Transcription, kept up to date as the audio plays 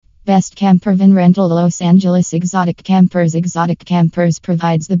Best campervan rental Los Angeles Exotic Campers. Exotic Campers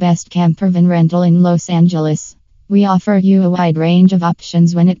provides the best campervan rental in Los Angeles. We offer you a wide range of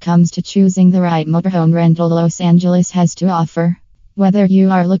options when it comes to choosing the right motorhome rental Los Angeles has to offer. Whether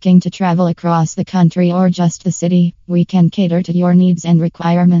you are looking to travel across the country or just the city, we can cater to your needs and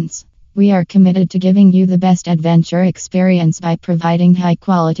requirements. We are committed to giving you the best adventure experience by providing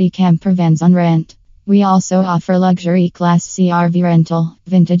high-quality campervans on rent. We also offer luxury Class C RV rental,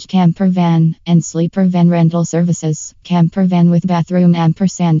 vintage campervan, and sleeper van rental services. Campervan with bathroom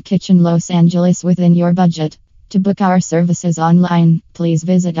 & kitchen Los Angeles within your budget. To book our services online, please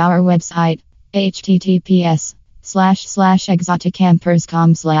visit our website,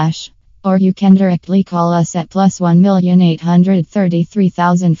 https://exoticcampers.com/ or you can directly call us at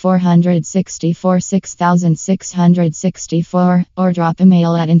 +1,833,464 6664 or drop a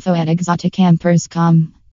mail at info@exoticcampers.com.